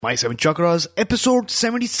My Seven Chakras, episode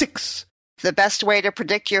 76. The best way to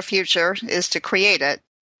predict your future is to create it.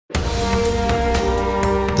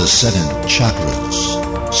 The seven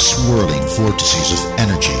chakras, swirling vortices of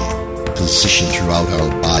energy, positioned throughout our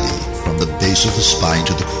body from the base of the spine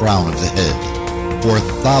to the crown of the head. For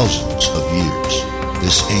thousands of years,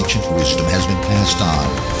 this ancient wisdom has been passed on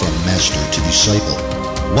from master to disciple.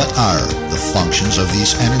 What are the functions of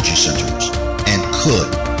these energy centers? And could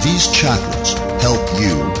these chakras help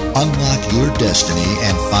you unlock your destiny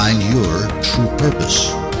and find your true purpose?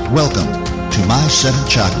 Welcome to My Seven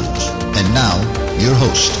Chakras. And now, your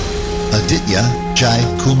host, Aditya Jai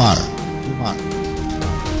Kumar.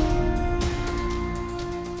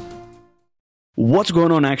 What's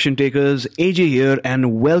going on, action takers? AJ here,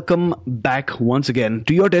 and welcome back once again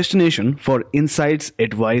to your destination for insights,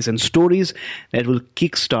 advice, and stories that will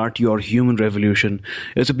kickstart your human revolution.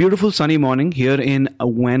 It's a beautiful sunny morning here in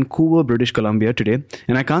Vancouver, British Columbia today,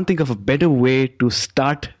 and I can't think of a better way to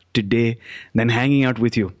start today than hanging out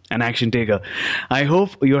with you, an action taker. I hope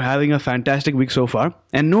you're having a fantastic week so far,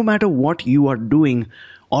 and no matter what you are doing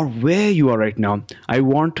or where you are right now, I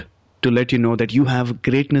want to let you know that you have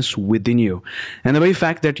greatness within you. And the very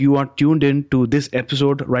fact that you are tuned in to this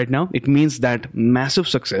episode right now, it means that massive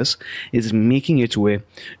success is making its way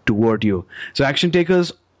toward you. So action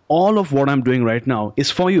takers, all of what I'm doing right now is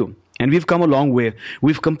for you. And we've come a long way.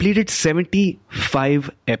 We've completed 75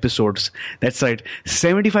 episodes. That's right,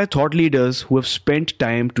 75 thought leaders who have spent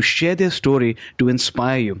time to share their story to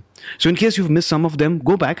inspire you. So in case you've missed some of them,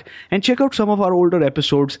 go back and check out some of our older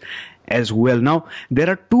episodes as well. Now, there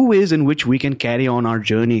are two ways in which we can carry on our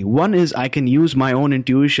journey. One is I can use my own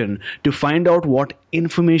intuition to find out what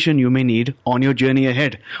information you may need on your journey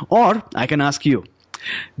ahead. Or I can ask you,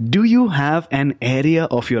 do you have an area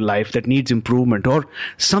of your life that needs improvement or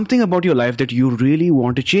something about your life that you really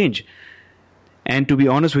want to change? And to be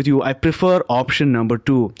honest with you, I prefer option number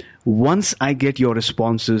 2. Once I get your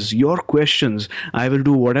responses, your questions, I will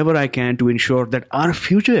do whatever I can to ensure that our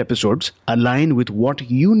future episodes align with what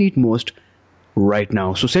you need most right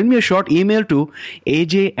now. So send me a short email to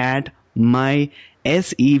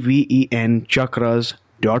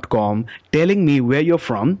aj@mysevenchakras.com telling me where you're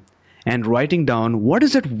from and writing down what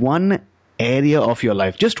is that one area of your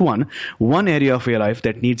life, just one area of your life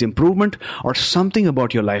that needs improvement or something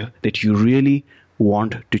about your life that you really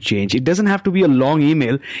want to change. It doesn't have to be a long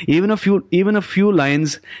email. Even a few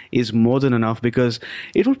lines is more than enough because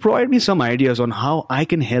it will provide me some ideas on how I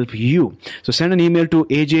can help you. So send an email to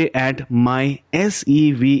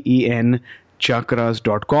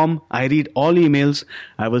aj@mysevenchakras.com. I read all emails.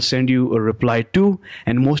 I will send you a reply too.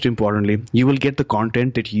 And most importantly, you will get the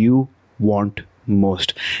content that you want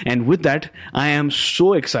most. And with that, I am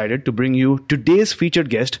so excited to bring you today's featured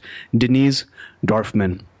guest, Denise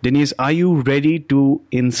Dorfman. Denise, are you ready to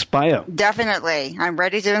inspire? Definitely. I'm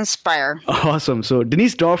ready to inspire. Awesome. So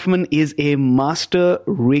Denise Dorfman is a master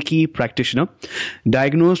Reiki practitioner.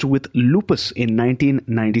 Diagnosed with lupus in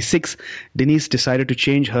 1996, Denise decided to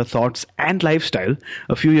change her thoughts and lifestyle.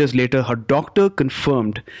 A few years later, her doctor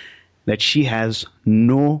confirmed that she has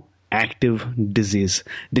no active disease.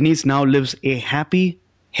 Denise now lives a happy,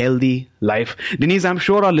 healthy life. Denise, I'm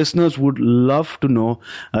sure our listeners would love to know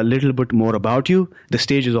a little bit more about you. The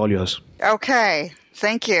stage is all yours. Okay.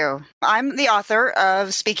 Thank you. I'm the author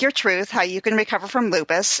of Speak Your Truth, How You Can Recover from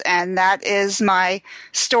Lupus, and that is my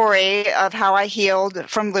story of how I healed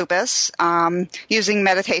from lupus using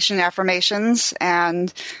meditation, affirmations,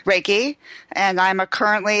 and Reiki. And I'm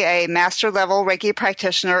currently a master-level Reiki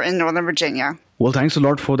practitioner in Northern Virginia. Well, thanks a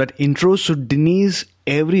lot for that intro. So, Denise,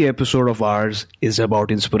 every episode of ours is about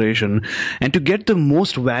inspiration. And to get the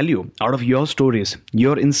most value out of your stories,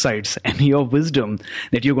 your insights, and your wisdom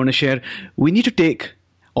that you're going to share, we need to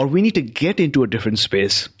get into a different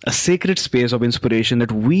space, a sacred space of inspiration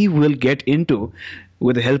that we will get into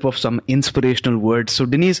with the help of some inspirational words. So,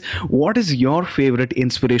 Denise, what is your favorite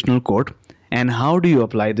inspirational quote, and how do you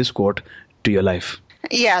apply this quote to your life?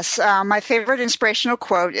 Yes, my favorite inspirational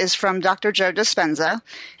quote is from Dr. Joe Dispenza,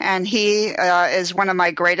 and he is one of my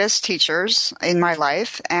greatest teachers in my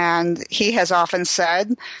life, and he has often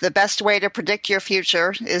said, the best way to predict your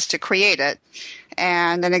future is to create it.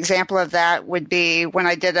 And an example of that would be when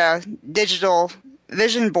I did a digital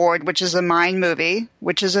vision board, which is a mind movie,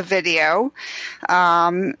 which is a video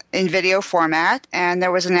in video format. And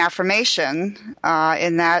there was an affirmation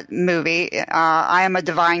in that movie, I am a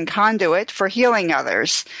divine conduit for healing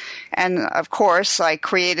others. And of course, I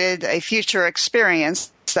created a future experience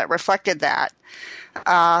that reflected that.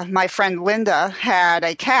 My friend Linda had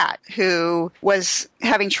a cat who was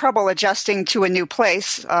having trouble adjusting to a new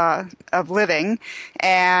place of living,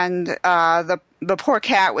 and the the poor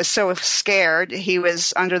cat was so scared. He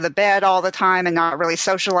was under the bed all the time and not really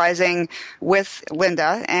socializing with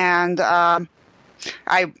Linda. And I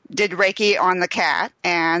did Reiki on the cat,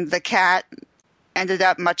 and the cat ended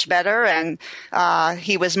up much better, and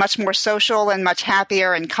he was much more social and much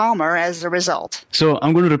happier and calmer as a result. So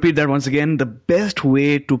I'm going to repeat that once again. The best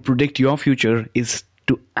way to predict your future is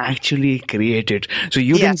to actually create it. So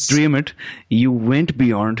you didn't dream it, you went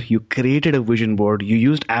beyond, you created a vision board, you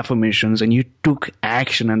used affirmations, and you took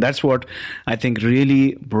action. And that's what I think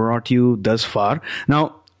really brought you thus far.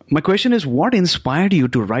 Now, my question is, what inspired you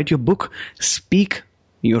to write your book, Speak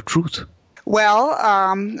Your Truth? Well,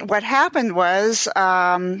 what happened was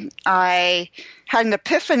I had an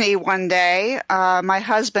epiphany one day. My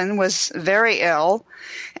husband was very ill,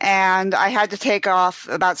 and I had to take off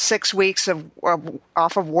about 6 weeks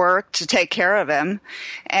off of work to take care of him.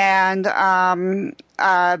 And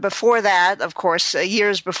before that, of course,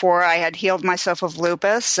 years before, I had healed myself of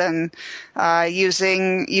lupus and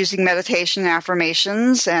using meditation and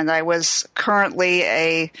affirmations. And I was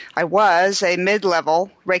a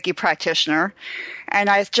mid-level Reiki practitioner. And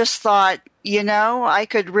I just thought, I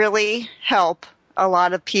could really help a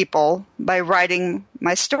lot of people by writing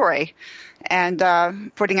my story and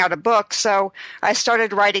putting out a book. So I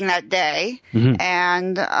started writing that day,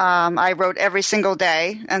 and I wrote every single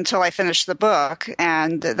day until I finished the book,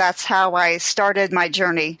 and that's how I started my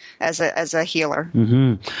journey as a healer.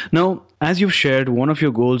 Now, as you've shared, one of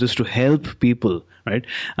your goals is to help people, right?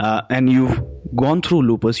 And you've gone through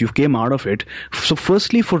lupus, you've came out of it. So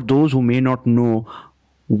firstly, for those who may not know,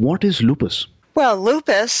 what is lupus? Well,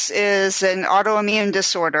 lupus is an autoimmune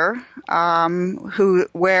disorder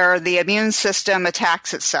where the immune system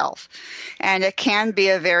attacks itself, and it can be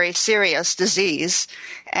a very serious disease.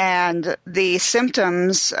 And the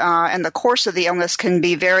symptoms and the course of the illness can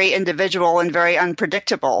be very individual and very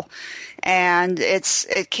unpredictable, and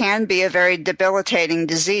it can be a very debilitating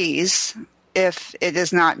disease if it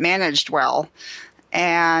is not managed well.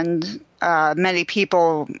 And many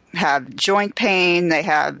people have joint pain, they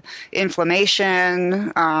have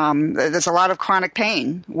inflammation, there's a lot of chronic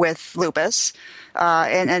pain with lupus,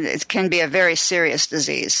 and it can be a very serious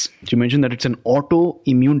disease. You mentioned that it's an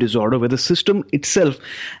autoimmune disorder where the system itself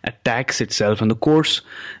attacks itself, and the course,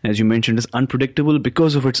 as you mentioned, is unpredictable.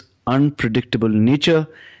 Because of its unpredictable nature,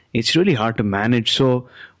 it's really hard to manage. So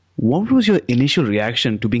what was your initial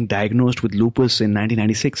reaction to being diagnosed with lupus in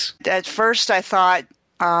 1996? At first, I thought,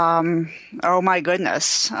 oh my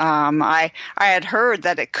goodness. I had heard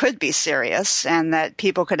that it could be serious and that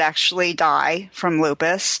people could actually die from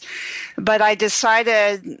lupus. But I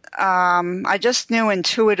decided, I just knew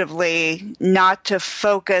intuitively not to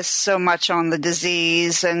focus so much on the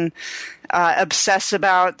disease and obsess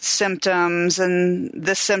about symptoms and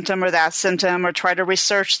this symptom or that symptom or try to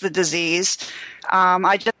research the disease.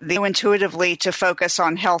 I just knew intuitively to focus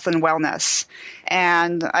on health and wellness.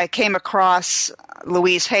 And I came across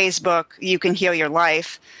Louise Hay's book, You Can Heal Your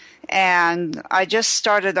Life, and I just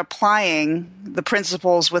started applying the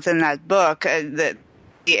principles within that book, the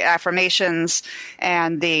affirmations,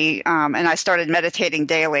 and I started meditating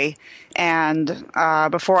daily. And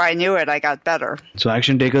before I knew it, I got better. So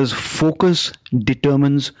action takers, focus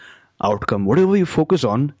determines outcome. Whatever you focus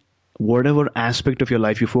on, whatever aspect of your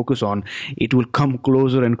life you focus on, it will come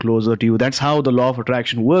closer and closer to you. That's how the law of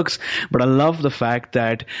attraction works. But I love the fact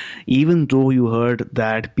that even though you heard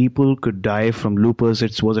that people could die from lupus,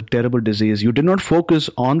 it was a terrible disease, you did not focus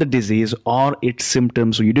on the disease or its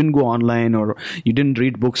symptoms. So you didn't go online or you didn't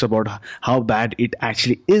read books about how bad it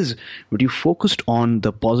actually is, but you focused on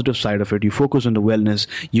the positive side of it. You focused on the wellness.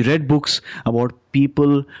 You read books about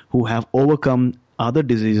people who have overcome other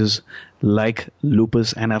diseases like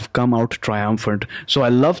lupus and have come out triumphant. So I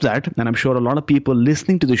love that, and I'm sure a lot of people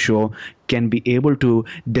listening to the show can be able to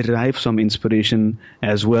derive some inspiration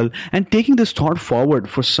as well. And taking this thought forward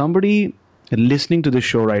for somebody listening to the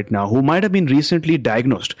show right now who might have been recently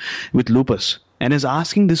diagnosed with lupus and is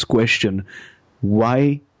asking this question,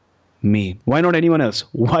 why me? Why not anyone else?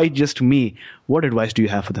 Why just me? What advice do you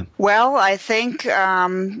have for them? Well, I think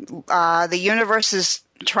the universe is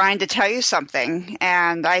trying to tell you something.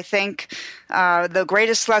 And I think the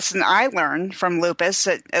greatest lesson I learned from lupus,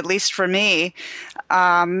 at least for me,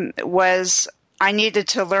 was I needed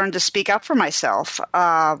to learn to speak up for myself.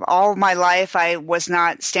 All of my life, I was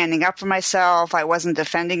not standing up for myself. I wasn't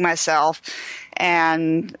defending myself.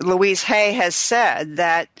 And Louise Hay has said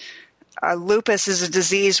that lupus is a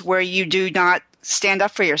disease where you do not stand up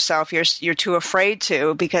for yourself. You're too afraid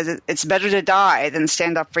to, because it's better to die than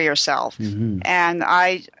stand up for yourself. Mm-hmm. And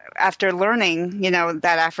after learning,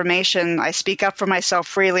 that affirmation, I speak up for myself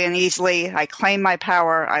freely and easily. I claim my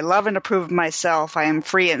power. I love and approve of myself. I am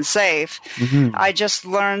free and safe. I just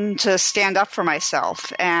learned to stand up for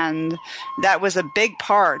myself. And that was a big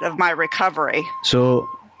part of my recovery. So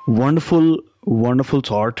wonderful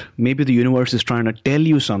thought. Maybe the universe is trying to tell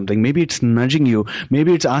you something. Maybe it's nudging you.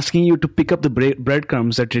 Maybe it's asking you to pick up the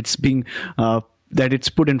breadcrumbs that it's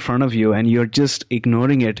put in front of you and you're just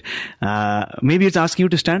ignoring it. Maybe it's asking you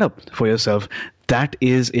to stand up for yourself. That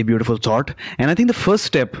is a beautiful thought. And I think the first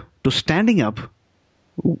step to standing up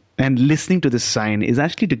and listening to this sign is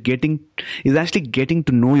actually getting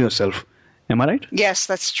to know yourself. Am I right? Yes,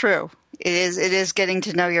 that's true. It is getting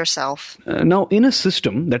to know yourself. Now, in a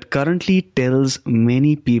system that currently tells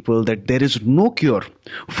many people that there is no cure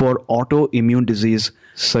for autoimmune disease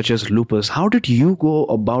such as lupus, how did you go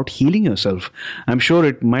about healing yourself? I'm sure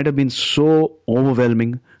it might have been so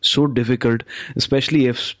overwhelming, so difficult, especially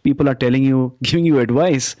if people are giving you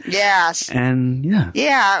advice. Yes. And yeah,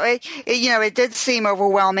 it did seem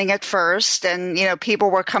overwhelming at first, and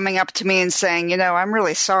people were coming up to me and saying, I'm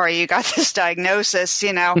really sorry you got this diagnosis,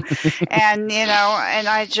 and and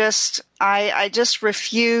I just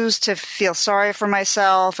refused to feel sorry for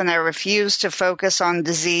myself, and I refused to focus on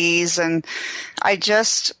disease, and I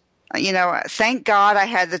just, thank God I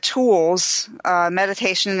had the tools,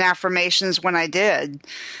 meditation and affirmations when I did.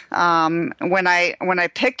 When I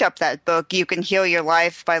picked up that book, You Can Heal Your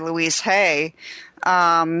Life by Louise Hay,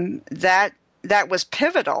 that was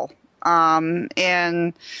pivotal. And,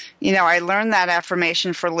 I learned that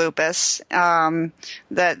affirmation for lupus,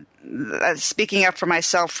 that speaking up for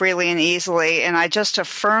myself freely and easily, and I just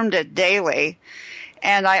affirmed it daily.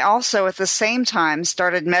 And I also, at the same time,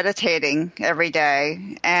 started meditating every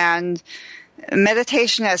day. And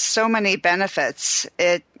meditation has so many benefits.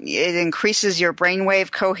 It increases your brainwave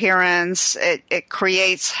coherence. It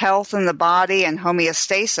creates health in the body and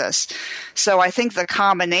homeostasis. So I think the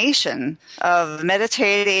combination of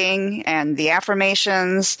meditating and the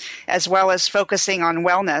affirmations, as well as focusing on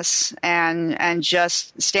wellness and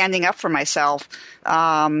just standing up for myself,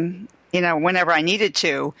 whenever I needed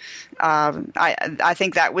to, I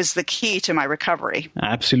think that was the key to my recovery.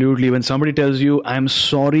 Absolutely. When somebody tells you, I'm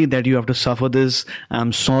sorry that you have to suffer this,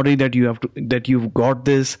 I'm sorry that you've got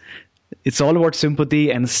this, it's all about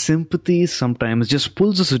sympathy, and sympathy sometimes just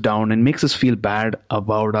pulls us down and makes us feel bad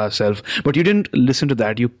about ourselves. But you didn't listen to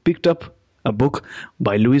that. You picked up a book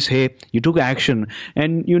by Louise Hay. You took action,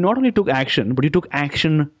 and you not only took action, but you took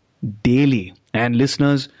action daily. And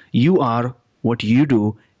listeners, you are what you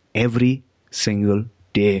do every single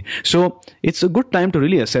day. So it's a good time to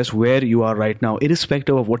really assess where you are right now,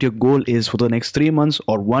 irrespective of what your goal is for the next 3 months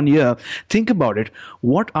or 1 year. Think about it.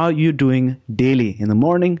 What are you doing daily, in the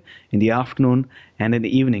morning, in the afternoon, and in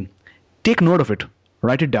the evening? Take note of it,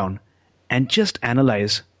 write it down, and just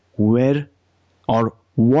analyze where or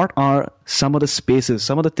what are some of the spaces,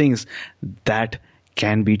 some of the things that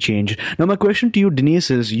can be changed. Now, my question to you,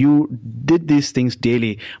 Denise, is you did these things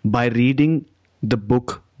daily by reading the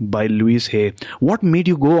book by Louise Hay. What made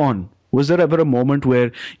you go on? Was there ever a moment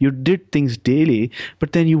where you did things daily,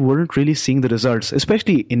 but then you weren't really seeing the results,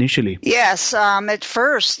 especially initially? Yes. At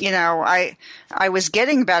first, I was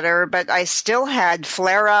getting better, but I still had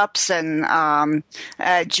flare-ups and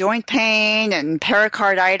joint pain and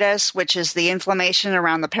pericarditis, which is the inflammation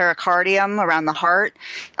around the pericardium, around the heart.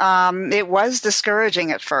 It was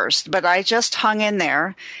discouraging at first, but I just hung in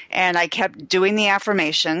there, and I kept doing the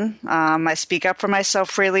affirmation. I speak up for myself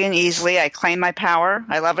freely and easily. I claim my power.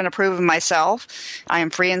 I love and approve of myself. I am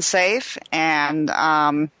free and safe. And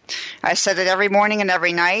I said it every morning and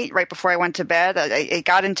every night right before I went to bed. It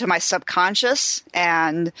got into my subconscious.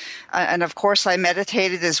 And of course, I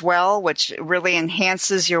meditated as well, which really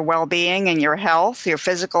enhances your well-being and your health, your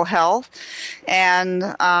physical health. And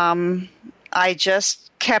I just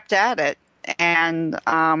kept at it. And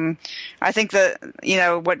I think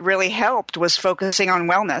what really helped was focusing on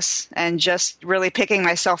wellness and just really picking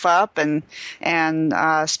myself up and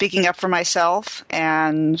speaking up for myself.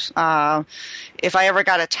 And if I ever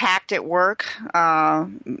got attacked at work,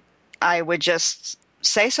 I would just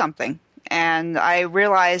say something. And I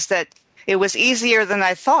realized that it was easier than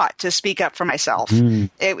I thought to speak up for myself.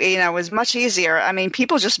 It was much easier. I mean,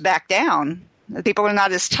 people just back down. People are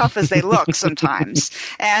not as tough as they look sometimes.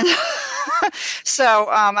 And so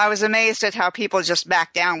I was amazed at how people just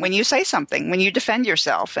back down when you say something, when you defend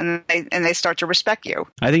yourself, and they start to respect you.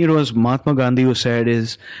 I think it was Mahatma Gandhi who said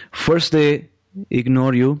is, first they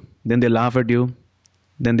ignore you, then they laugh at you,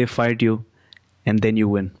 then they fight you, and then you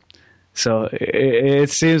win. So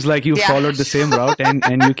it seems like you followed the same route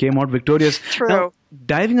and you came out victorious. True. Now,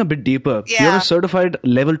 diving a bit deeper, Yeah. you're a certified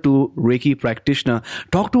level 2 Reiki practitioner.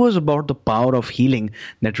 Talk to us about the power of healing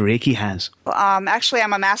that Reiki has. Actually,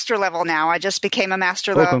 I'm a master level now. I just became a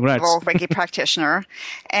master Oh, congrats. level Reiki practitioner.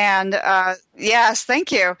 And yes,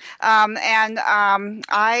 thank you.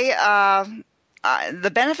 The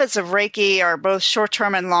benefits of Reiki are both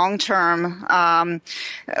short-term and long-term.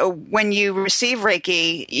 When you receive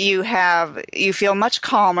Reiki, you feel much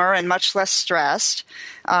calmer and much less stressed.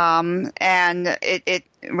 And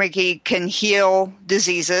Reiki can heal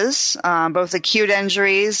diseases, both acute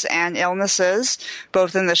injuries and illnesses,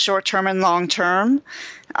 both in the short term and long term.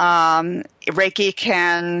 Reiki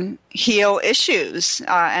can heal issues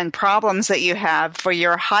and problems that you have for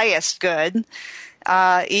your highest good.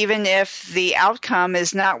 Even if the outcome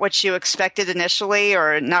is not what you expected initially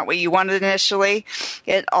or not what you wanted initially,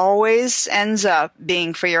 it always ends up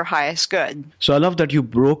being for your highest good. So I love that you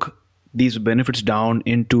broke these benefits down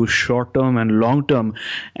into short-term and long-term,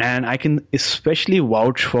 and I can especially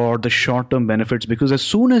vouch for the short-term benefits, because as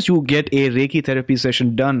soon as you get a Reiki therapy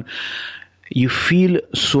session done, you feel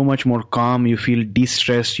so much more calm, you feel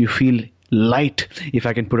de-stressed, you feel light, if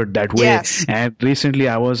I can put it that way. Yes. And recently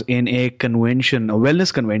I was in a convention, a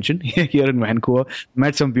wellness convention here in Vancouver,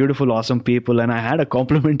 met some beautiful, awesome people, and I had a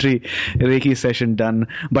complimentary Reiki session done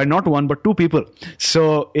by not one, but two people.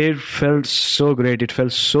 So it felt so great. It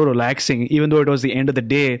felt so relaxing. Even though it was the end of the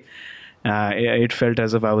day, it felt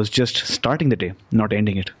as if I was just starting the day, not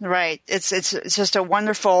ending it. Right. It's just a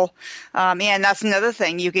wonderful, and that's another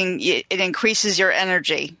thing. It increases your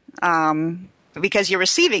energy. Because you're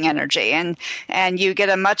receiving energy, and you get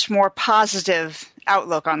a much more positive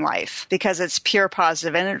outlook on life because it's pure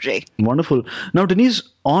positive energy. Wonderful. Now, Denise,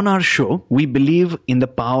 on our show, we believe in the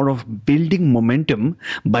power of building momentum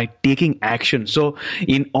by taking action. So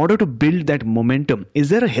in order to build that momentum, is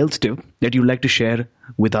there a health tip that you'd like to share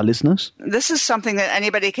with our listeners? This is something that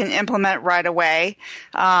anybody can implement right away.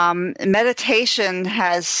 Meditation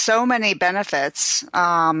has so many benefits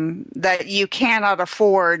that you cannot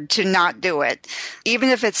afford to not do it. Even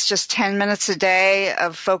if it's just 10 minutes a day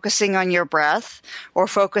of focusing on your breath or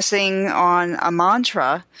focusing on a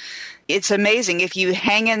mantra, it's amazing. If you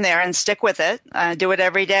hang in there and stick with it, do it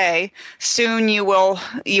every day, soon you will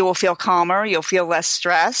feel calmer, you'll feel less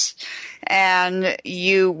stressed, and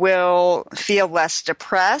you will feel less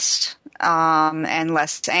depressed and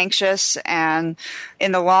less anxious. And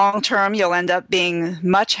in the long term, you'll end up being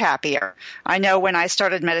much happier. I know when I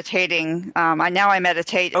started meditating, I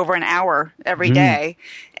meditate over an hour every day,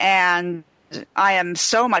 and I am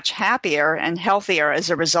so much happier and healthier as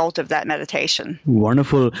a result of that meditation.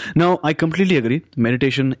 Wonderful. Now, I completely agree.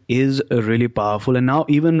 Meditation is really powerful. And now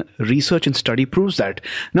even research and study proves that.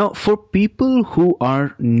 Now, for people who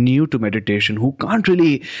are new to meditation, who can't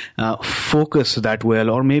really focus that well,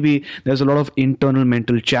 or maybe there's a lot of internal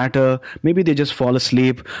mental chatter, maybe they just fall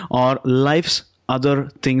asleep, or life's other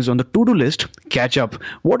things on the to-do list catch up,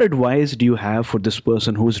 what advice do you have for this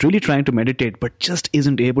person who's really trying to meditate but just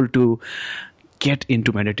isn't able to get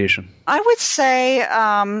into meditation? I would say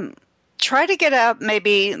try to get up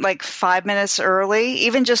maybe like 5 minutes early.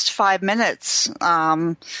 Even just 5 minutes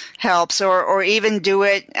helps, or even do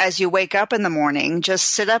it as you wake up in the morning. Just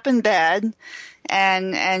sit up in bed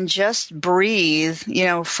and just breathe,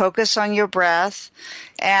 focus on your breath.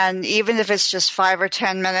 And even if it's just 5 or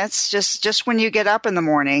 10 minutes, just when you get up in the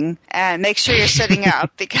morning, and make sure you're sitting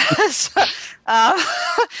up, because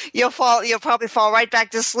you'll probably fall right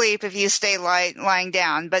back to sleep if you stay lying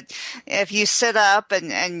down. But if you sit up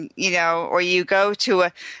and or you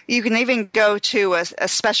can even go to a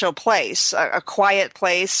special place, a quiet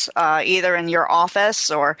place, either in your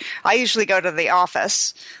office, or I usually go to the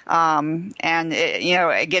office, and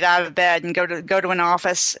get out of bed and go to an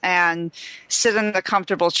office and sit in a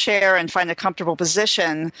comfortable chair and find a comfortable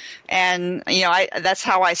position. And that's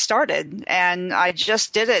how I started, and I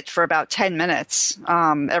just did it for about 10 minutes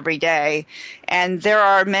every day. And there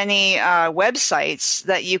are many websites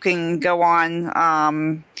that you can go on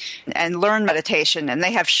and learn meditation, and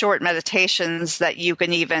they have short meditations that you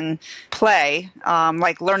can even play,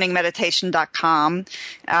 like learningmeditation.com.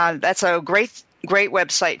 That's a great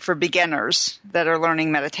website for beginners that are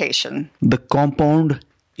learning meditation. The compound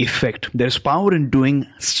effect. There's power in doing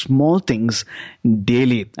small things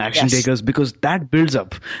daily, action takers, because that builds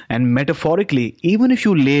up. And metaphorically, even if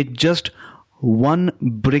you lay just one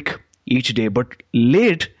brick each day, but lay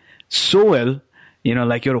it so well,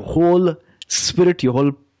 like your whole spirit, your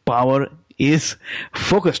whole power is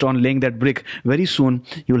focused on laying that brick, very soon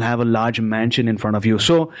you'll have a large mansion in front of you.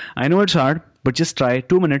 So I know it's hard, but just try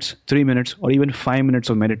 2 minutes, 3 minutes, or even 5 minutes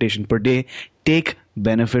of meditation per day. Take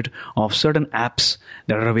benefit of certain apps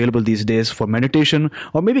that are available these days for meditation,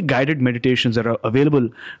 or maybe guided meditations that are available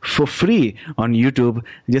for free on YouTube.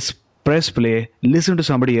 Just press play, listen to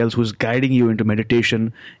somebody else who's guiding you into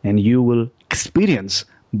meditation, and you will experience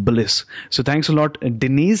bliss. So thanks a lot,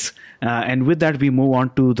 Denise. And with that, we move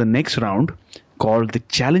on to the next round called the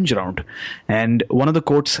challenge round. And one of the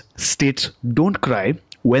quotes states, "Don't cry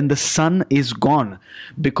when the sun is gone,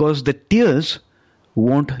 because the tears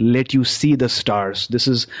won't let you see the stars." This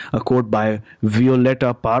is a quote by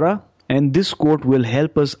Violeta Parra. And this quote will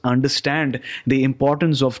help us understand the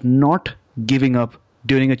importance of not giving up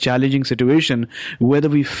during a challenging situation, whether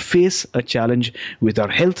we face a challenge with our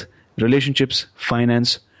health, relationships,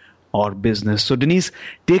 finance, or business. So Denise,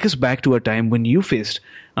 take us back to a time when you faced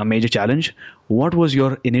a major challenge. What was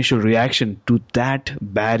your initial reaction to that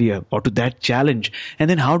barrier or to that challenge? And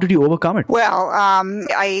then how did you overcome it? Well,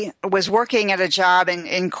 I was working at a job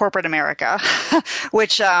in corporate America,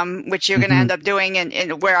 which you're going to end up doing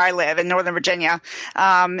in where I live in Northern Virginia.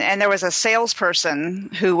 And there was a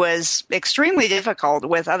salesperson who was extremely difficult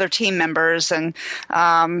with other team members, and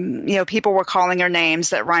people were calling her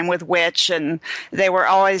names that rhyme with witch, and they were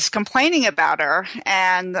always complaining about her.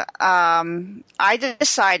 And I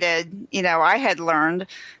decided, I had learned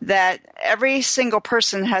that every single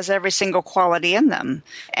person has every single quality in them.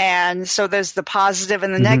 And so there's the positive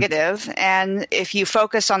and the negative. And if you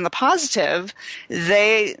focus on the positive,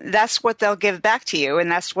 that's what they'll give back to you,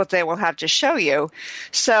 and that's what they will have to show you.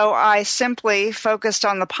 So I simply focused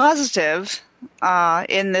on the positive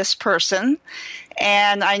in this person.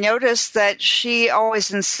 And I noticed that she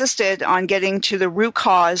always insisted on getting to the root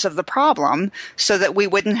cause of the problem so that we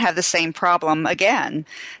wouldn't have the same problem again.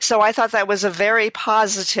 So I thought that was a very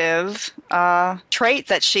positive trait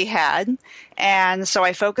that she had. And so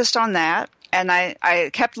I focused on that. And I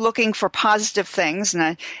kept looking for positive things.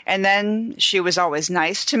 And then she was always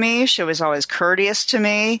nice to me. She was always courteous to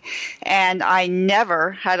me. And I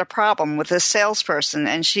never had a problem with this salesperson.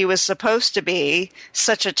 And she was supposed to be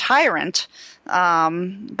such a tyrant.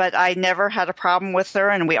 But I never had a problem with her,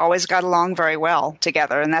 and we always got along very well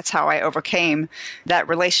together. And that's how I overcame that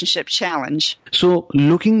relationship challenge. So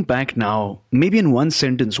looking back now, maybe in one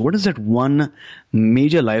sentence, what is that one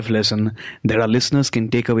major life lesson that our listeners can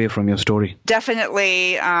take away from your story?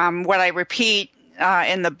 Definitely what I repeat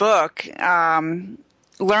in the book,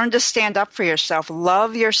 learn to stand up for yourself.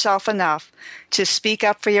 Love yourself enough to speak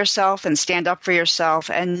up for yourself and stand up for yourself,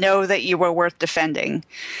 and know that you are worth defending.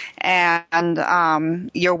 And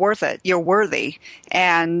you're worth it. You're worthy.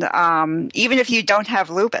 And even if you don't have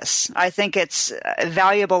lupus, I think it's a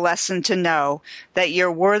valuable lesson to know that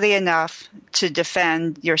you're worthy enough to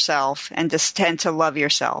defend yourself and to tend to love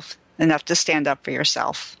yourself enough to stand up for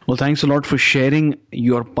yourself. Well, thanks a lot for sharing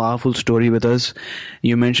your powerful story with us.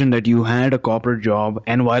 You mentioned that you had a corporate job,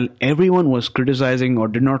 and while everyone was criticizing or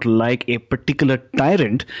did not like a particular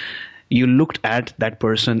tyrant, you looked at that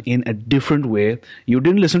person in a different way. You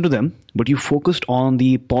didn't listen to them, but you focused on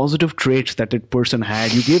the positive traits that that person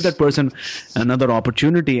had. You gave that person another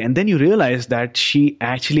opportunity, and then you realized that she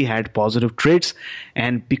actually had positive traits.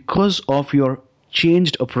 And because of your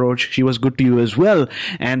changed approach, she was good to you as well.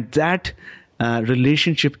 And that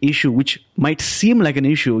relationship issue, which might seem like an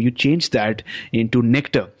issue, you changed that into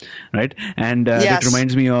nectar, right? And that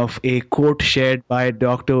reminds me of a quote shared by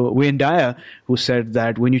Dr. Wayne Dyer, who said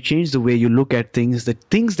that when you change the way you look at things, the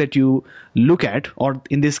things that you look at, or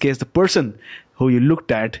in this case, the person who you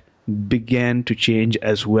looked at, began to change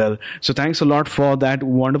as well. So thanks a lot for that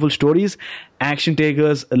wonderful stories. Action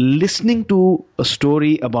takers, listening to a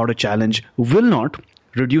story about a challenge will not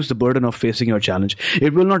reduce the burden of facing your challenge.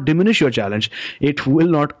 It will not diminish your challenge. It will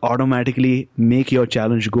not automatically make your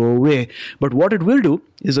challenge go away. But what it will do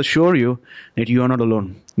is assure you that you are not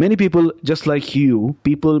alone. Many people just like you,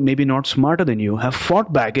 people maybe not smarter than you, have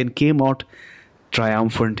fought back and came out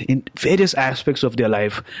triumphant in various aspects of their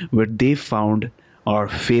life where they found or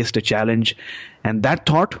faced a challenge. And that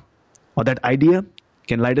thought or that idea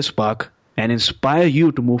can light a spark and inspire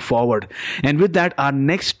you to move forward. And with that, our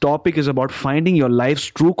next topic is about finding your life's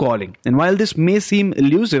true calling. And while this may seem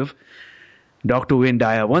elusive, Dr. Wayne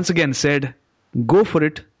Dyer once again said, go for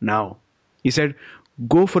it now. He said,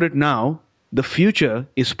 go for it now. The future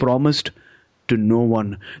is promised to no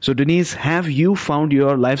one. So Denise, have you found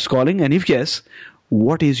your life's calling? And if yes,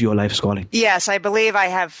 what is your life's calling? Yes, I believe I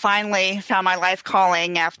have finally found my life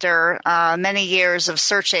calling after many years of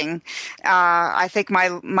searching. I think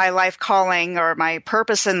my life calling or my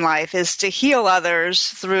purpose in life is to heal others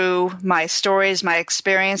through my stories, my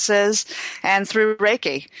experiences, and through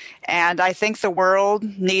Reiki. And I think the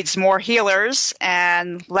world needs more healers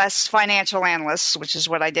and less financial analysts, which is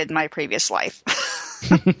what I did in my previous life.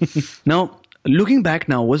 Now, looking back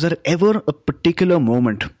now, was there ever a particular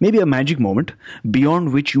moment, maybe a magic moment,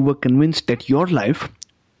 beyond which you were convinced that your life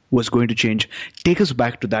was going to change? Take us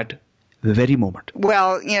back to that very moment.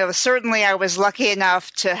 Well, certainly I was lucky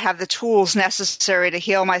enough to have the tools necessary to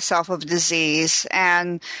heal myself of disease.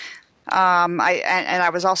 And I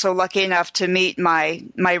was also lucky enough to meet my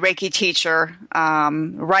Reiki teacher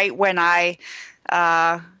right when I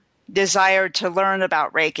desired to learn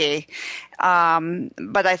about Reiki.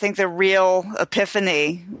 But I think the real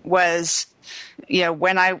epiphany was,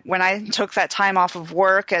 when I took that time off of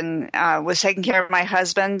work and was taking care of my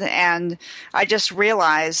husband, and I just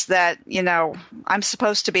realized that, I'm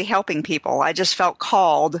supposed to be helping people. I just felt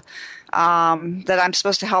called that I'm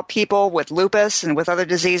supposed to help people with lupus and with other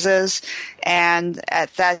diseases. And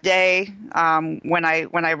at that day, when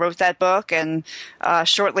I wrote that book, and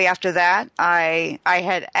shortly after that, I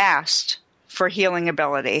had asked for healing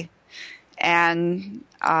ability. And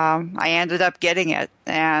I ended up getting it,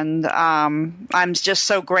 and I'm just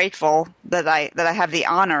so grateful that I have the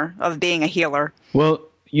honor of being a healer. Well,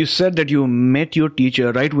 you said that you met your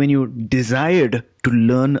teacher right when you desired to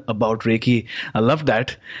learn about Reiki. I love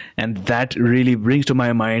that, and that really brings to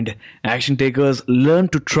my mind, action takers, learn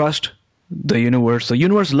to trust the universe. The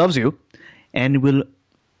universe loves you, and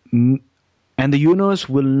the universe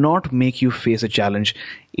will not make you face a challenge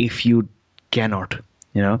if you cannot.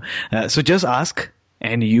 So just ask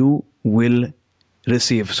and you will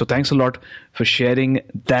receive. So thanks a lot for sharing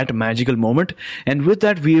that magical moment. And with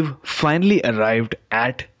that, we've finally arrived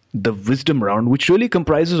at the wisdom round, which really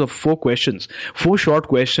comprises of 4 short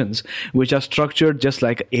questions, which are structured just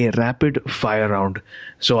like a rapid fire round.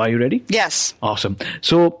 So are you ready? Yes. Awesome.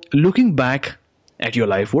 So looking back at your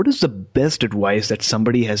life, what is the best advice that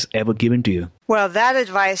somebody has ever given to you? Well, that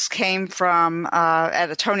advice came from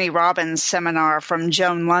at a Tony Robbins seminar from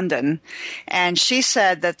Joan London. And she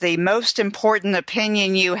said that the most important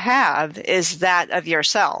opinion you have is that of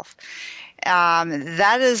yourself.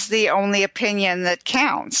 That is the only opinion that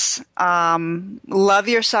counts. Love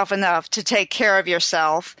yourself enough to take care of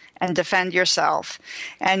yourself and defend yourself.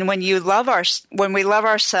 And when we love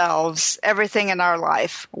ourselves, everything in our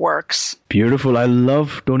life works. Beautiful. I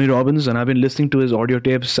love Tony Robbins, and I've been listening to his audio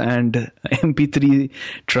tapes and MP3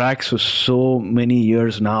 tracks for so many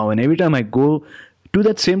years now. And every time I go to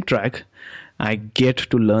that same track, I get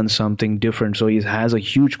to learn something different. So he has a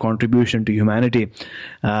huge contribution to humanity.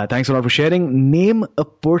 Thanks a lot for sharing. Name a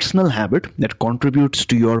personal habit that contributes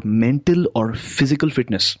to your mental or physical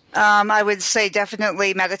fitness. I would say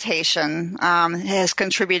definitely meditation has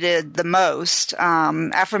contributed the most.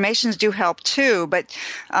 Affirmations do help too, but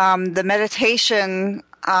the meditation,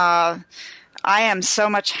 I am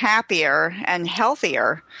so much happier and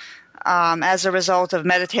healthier as a result of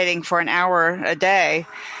meditating for an hour a day.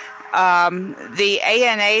 The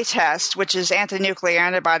ANA test, which is anti-nuclear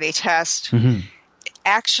antibody test,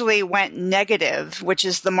 actually went negative, which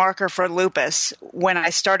is the marker for lupus, when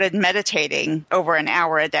I started meditating over an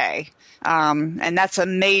hour a day. And that's a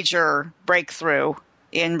major breakthrough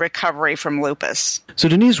in recovery from lupus. So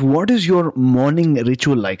Denise, what is your morning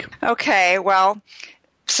ritual like? Okay, well,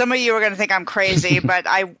 some of you are going to think I'm crazy, but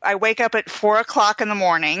I wake up at 4 o'clock in the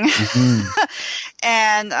morning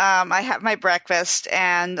and I have my breakfast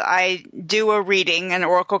and I do a reading, an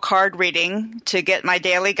oracle card reading to get my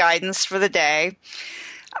daily guidance for the day.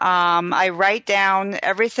 I write down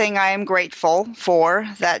everything I am grateful for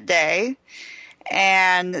that day,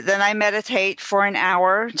 and then I meditate for an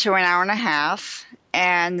hour to an hour and a half.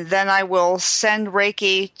 And then I will send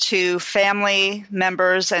Reiki to family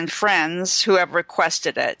members and friends who have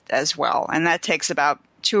requested it as well. And that takes about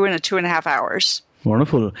 2.5 hours.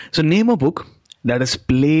 Wonderful. So name a book that has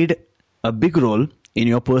played a big role in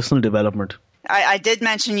your personal development. I did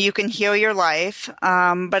mention You Can Heal Your Life,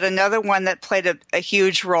 but another one that played a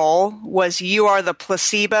huge role was You Are the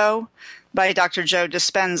Placebo by Dr. Joe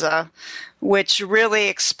Dispenza, which really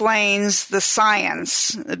explains the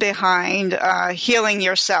science behind healing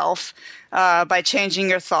yourself by changing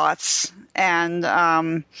your thoughts, and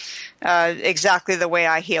exactly the way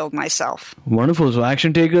I healed myself. Wonderful. So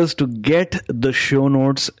action takers, to get the show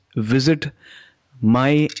notes, visit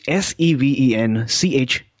my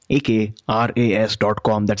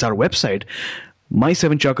SEVENCHAKRAS.com. That's our website,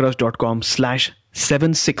 my7chakras.com/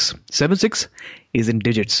 76. 76 is in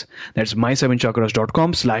digits. That's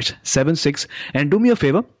my7chakras.com/76. And do me a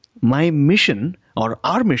favor. My mission, or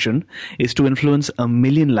our mission, is to influence 1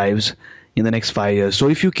 million lives in the next 5 years. So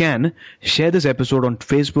if you can, share this episode on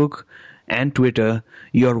Facebook and Twitter.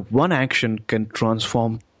 Your one action can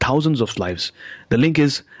transform thousands of lives. The link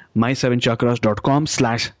is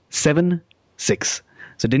my7chakras.com/76.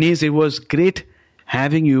 So Denise, it was great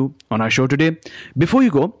having you on our show today. Before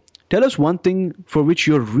you go, tell us one thing for which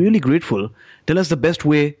you're really grateful. Tell us the best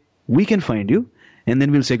way we can find you, and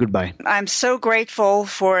then we'll say goodbye. I'm so grateful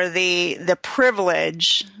for the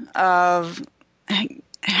privilege of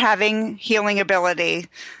having healing ability.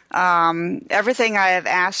 Everything I have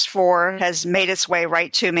asked for has made its way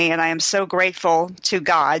right to me, and I am so grateful to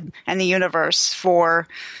God and the universe for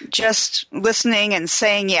just listening and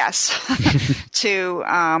saying yes to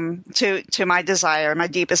my desire, my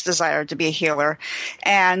deepest desire to be a healer.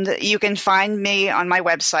 And you can find me on my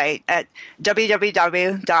website at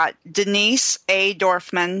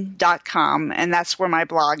www.deniseadorfman.com, and that's where my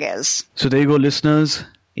blog is. So there you go, listeners.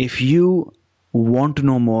 If you want to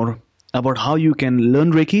know more about how you can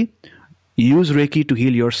learn Reiki, use Reiki to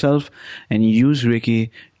heal yourself, and use Reiki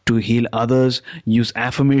to heal others, use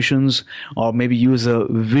affirmations, or maybe use a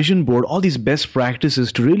vision board, all these best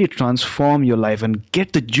practices to really transform your life and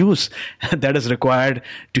get the juice that is required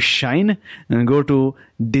to shine, and go to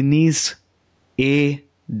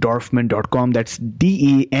DeniseADorfman.com. That's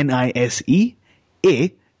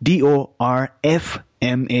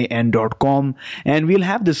DeniseADorfman.com, and we'll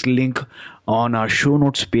have this link on our show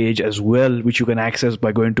notes page as well, which you can access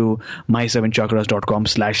by going to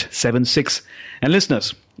my7chakras.com/76. And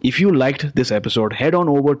listeners, if you liked this episode, head on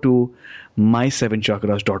over to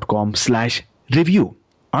my7chakras.com/review.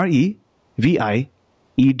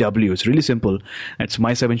 REVIEW. It's really simple. That's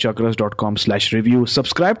my7chakras.com/review.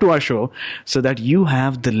 Subscribe to our show so that you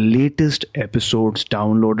have the latest episodes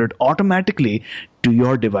downloaded automatically to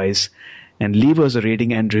your device. And leave us a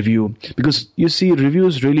rating and review, because you see,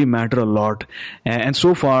 reviews really matter a lot. And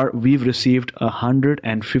so far, we've received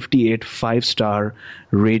 158 5-star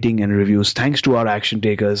rating and reviews, thanks to our action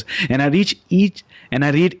takers. And I read each and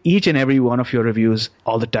every one of your reviews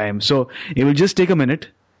all the time. So it will just take a minute,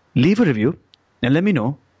 leave a review, and let me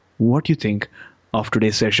know what you think of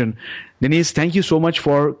today's session. Denise, thank you so much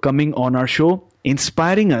for coming on our show,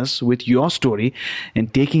 inspiring us with your story,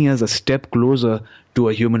 and taking us a step closer to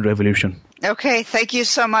a human revolution. Okay, thank you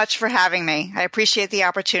so much for having me. I appreciate the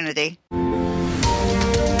opportunity. You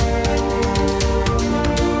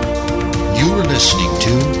were listening to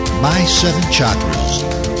My 7 Chakras.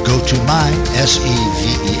 Go to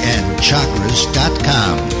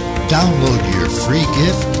mysevenchakras.com. Download your free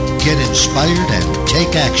gift, get inspired, and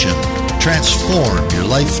take action. Transform your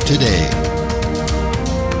life today.